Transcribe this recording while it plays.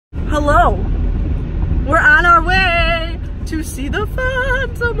Hello. We're on our way to see the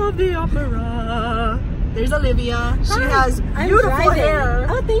Phantom of the Opera. There's Olivia. She has beautiful hair.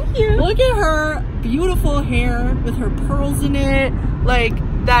 Oh, thank you. Look at her beautiful hair with her pearls in it. Like,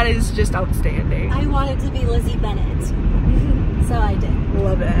 that is just outstanding. I wanted to be Lizzie Bennett, so I did.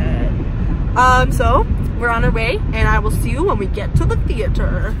 Love it. So we're on our way, and I will see you when we get to the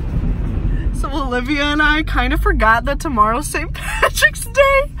theater. So Olivia and I kind of forgot that tomorrow's St. Patrick's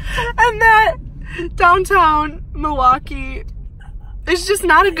Day, and that downtown Milwaukee is just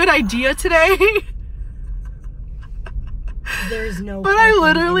not a good idea today. There's no. But I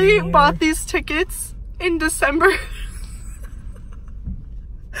literally bought these tickets in December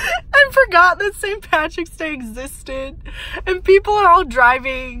and forgot that St. Patrick's Day existed, and people are all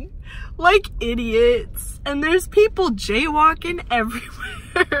driving like idiots, and there's people jaywalking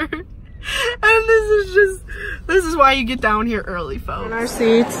everywhere. And this is why you get down here early, folks. In our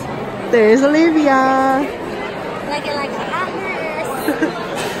seats, there's Olivia. Like a hot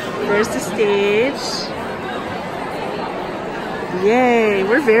mess. There's the stage. Yay,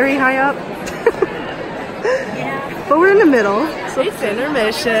 we're very high up. Yeah. But we're in the middle, so it's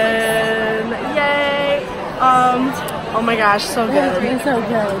intermission. Yay. Oh my gosh, so good. It's so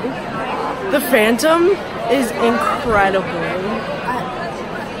good. The Phantom is incredible.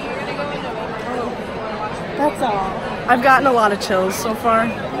 That's all. I've gotten a lot of chills so far.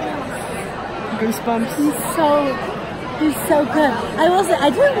 Goosebumps. He's so good.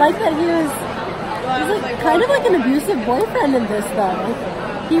 I didn't like that he's like kind of like an abusive boyfriend in this though. Like,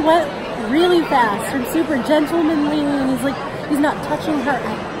 he went really fast and super gentlemanly, and he's not touching her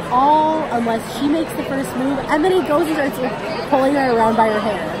at all unless she makes the first move, and then he goes and starts like pulling her around by her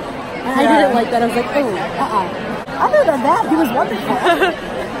hair. And I didn't like that. I was like, oh, Other than that, he was wonderful.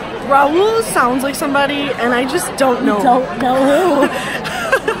 Raul sounds like somebody, and I just don't know. Don't know who.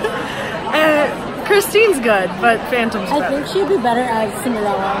 And Christine's good, but Phantom's better. I think she'd be better as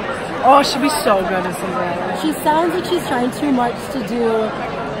Cinderella. Oh, she'd be so good as Cinderella. She sounds like she's trying too much to do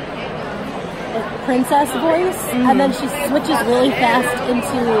like princess voice, and then she switches really fast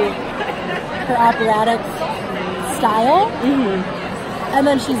into her operatic style, and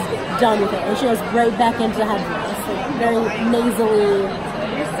then she's done with it, and she goes right back into head voice, like very nasally.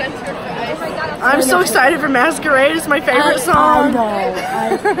 I'm so excited for Masquerade. It's my favorite song.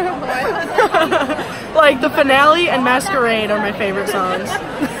 I know. Like, the finale and Masquerade are my favorite songs.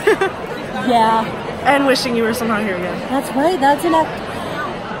 Yeah. And Wishing You Were Somehow Here Again. That's right. That's an act.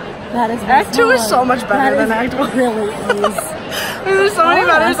 That is Act 2 is so much better than Act 1. Really is. There's so many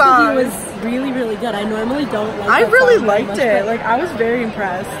better songs. It was really, really good. I normally don't like I that really song liked much, it. Like, I was very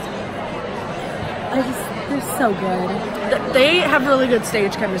impressed. They're so good. They have really good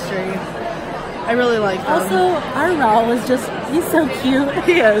stage chemistry. I really like them. Also, our Raul is he's so cute.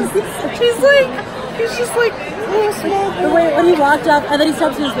 He is. He's just like a little small boy. The way when he walked up and then he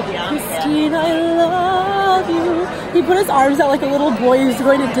stops and he's like, Christine, I love you. He put his arms out like a little boy who's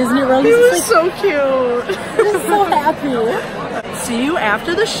going to Disney World. He was so cute. He's so happy. See you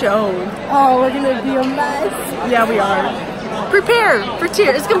after the show. Oh, we're going to be a mess. Yeah, we are. Prepare for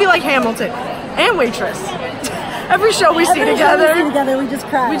tears. It's going to be like Hamilton and Waitress. Every show we see together, we just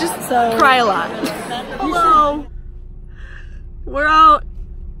cry. We just cry a lot. Hello. We're out.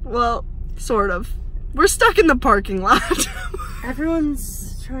 Well, sort of. We're stuck in the parking lot.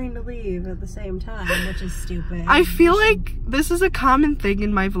 Everyone's trying to leave at the same time, which is stupid. I feel like this is a common thing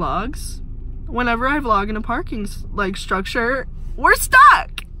in my vlogs. Whenever I vlog in a parking structure, we're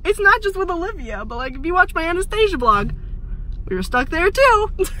stuck. It's not just with Olivia, but like if you watch my Anastasia vlog, we were stuck there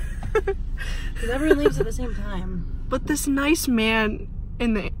too. Because everyone leaves at the same time. But this nice man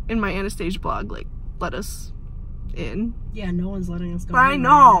in my Anastasia blog like let us in. Yeah, no one's letting us go. I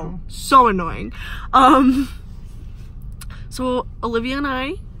know. So annoying. So Olivia and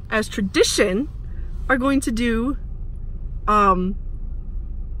I, as tradition, are going to do a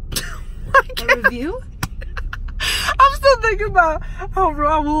review? I'm still thinking about how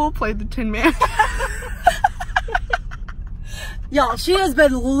Raul played the Tin Man. Y'all, she has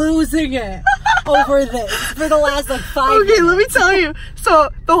been losing it over this for the last like 5 minutes. Okay, let me tell you. So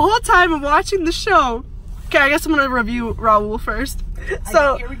the whole time I'm watching the show, okay, I guess I'm gonna review Raul first.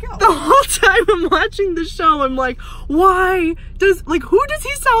 So here we go. The whole time I'm watching the show, I'm like, who does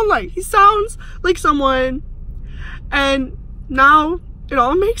he sound like? He sounds like someone, and now it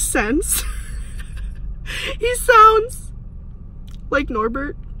all makes sense. He sounds like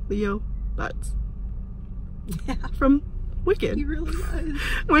Norbert Leo Butz. Yeah. From Wicked. He really was.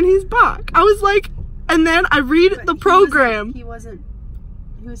 When he's Bach. I was like, and then I read the program. He was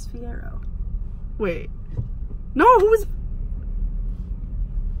Fiyero. Wait. No, who was...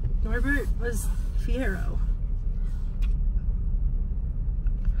 Norbert was Fierro.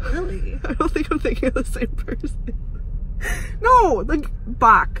 Really? I don't think I'm thinking of the same person. No, like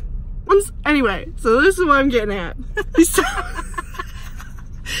Bach. Anyway, so this is what I'm getting at. He sounds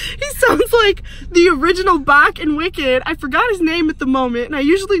like the original Bach in Wicked. I forgot his name at the moment, and I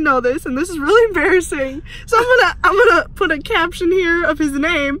usually know this, and this is really embarrassing. So I'm gonna put a caption here of his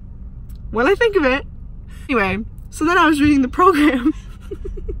name when I think of it. Anyway, so then I was reading the program, and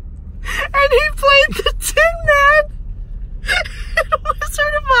he played the Tin Man in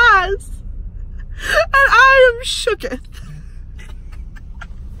Wizard of Oz, and I am shooketh.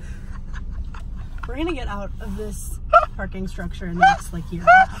 We're gonna get out of this parking structure in the next like year and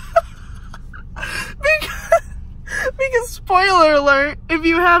a half. Because spoiler alert, if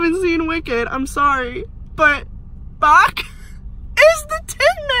you haven't seen Wicked, I'm sorry, but Bach is the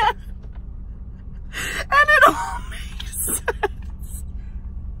Tin Man, and it all makes sense.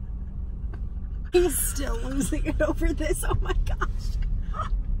 He's still losing it over this. Oh my gosh.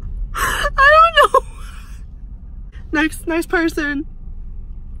 I don't know. Next person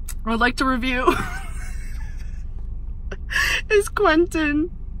I would like to review is Quentin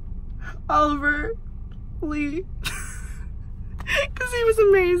Oliver Lee. Because he was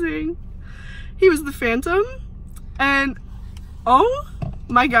amazing. He was the Phantom, and oh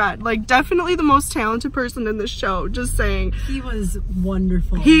my god, like definitely the most talented person in this show, just saying. He was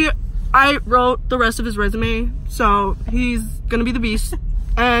wonderful. I wrote the rest of his resume, so he's gonna be the Beast,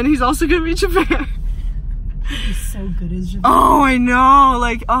 and he's also gonna be Javert. He's so good as Javert. Oh, I know,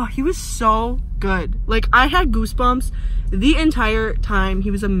 like, oh, he was so good. Like, I had goosebumps the entire time.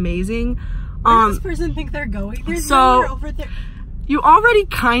 He was amazing. Where does this person think they're going? There's so, nowhere over there. You already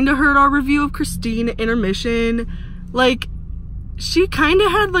kind of heard our review of Christine at Intermission. Like, she kind of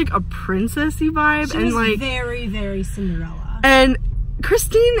had, like, a princessy vibe. She and was like very, very Cinderella. And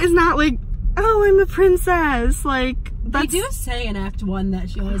Christine is not like, oh, I'm a princess. Like, they do say in Act 1 that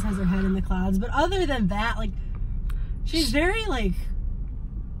she always has her head in the clouds, but other than that, like, she's very, like,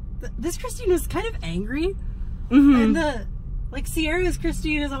 this Christine was kind of angry. And like, Sierra's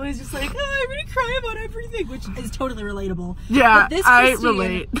Christine is always just like, oh, I'm gonna cry about everything, which is totally relatable. Yeah, but this I Christine,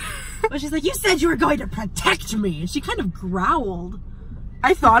 relate. But she's like, you said you were going to protect me. And she kind of growled.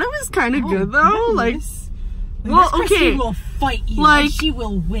 I thought it was kind of good, though. Goodness. Like, well, this Christine will fight you, like, and she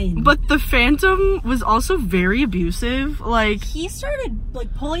will win. But the Phantom was also very abusive. Like, he started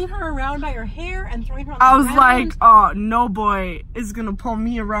like pulling her around by her hair and throwing her on the I was ground. like, oh, no boy is gonna pull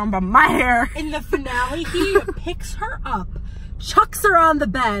me around by my hair. In the finale, he picks her up, chucks her on the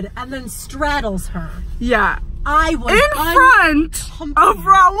bed, and then straddles her. Yeah. I was in front of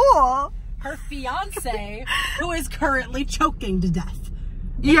Raoul, her fiance, who is currently choking to death.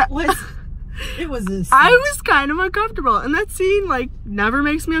 Yeah. It was a I was kind of uncomfortable, and that scene like never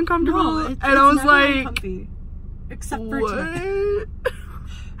makes me uncomfortable. No, and I was like, uncomfy, except for what? Today.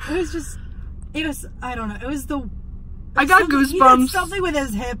 It was just, it was, I don't know, it was the. I got goosebumps. He did something with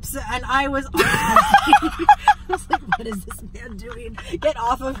his hips, and I was I was like, what is this man doing? Get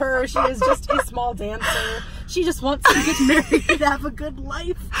off of her. She is just a small dancer. She just wants to get married and have a good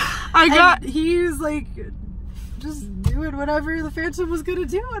life. He's like, just doing whatever the Phantom was gonna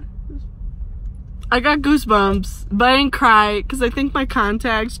do. I got goosebumps, but I didn't cry because I think my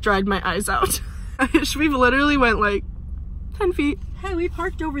contacts dried my eyes out. We literally went like 10 feet. Hey, we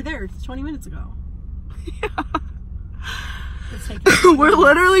parked over there 20 minutes ago. Yeah. Let's take We're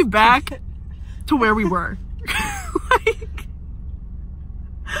literally back to where we were. Like,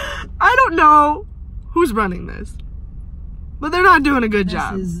 I don't know who's running this, but they're not doing a good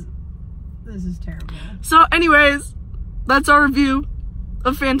job. This is terrible. So anyways, that's our review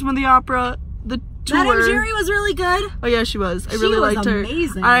of Phantom of the Opera, the tour. Madame Jerry was really good. Oh yeah, she was. I She really was liked her.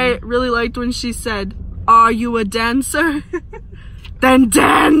 amazing. I really liked when she said, "Are you a dancer?" Then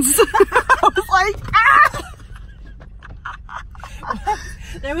dance. I was like, ah!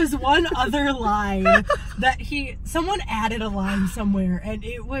 There was one other line that someone added a line somewhere, and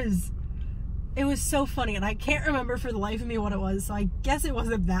it was so funny, and I can't remember for the life of me what it was, so I guess it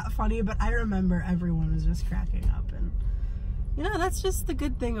wasn't that funny, but I remember everyone was just cracking up. And you know, that's just the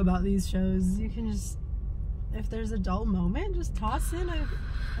good thing about these shows. You can just, if there's a dull moment, just toss in a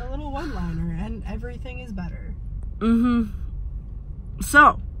little one-liner and everything is better.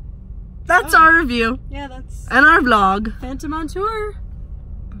 So that's our review. Yeah, that's and our vlog. Phantom on tour.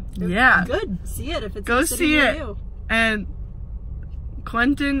 Yeah, good. See it if it's go see it. You. And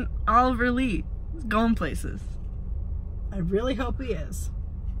Quentin Oliver Lee is going places. I really hope he is.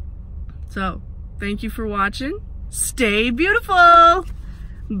 So thank you for watching. Stay beautiful.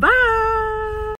 Bye.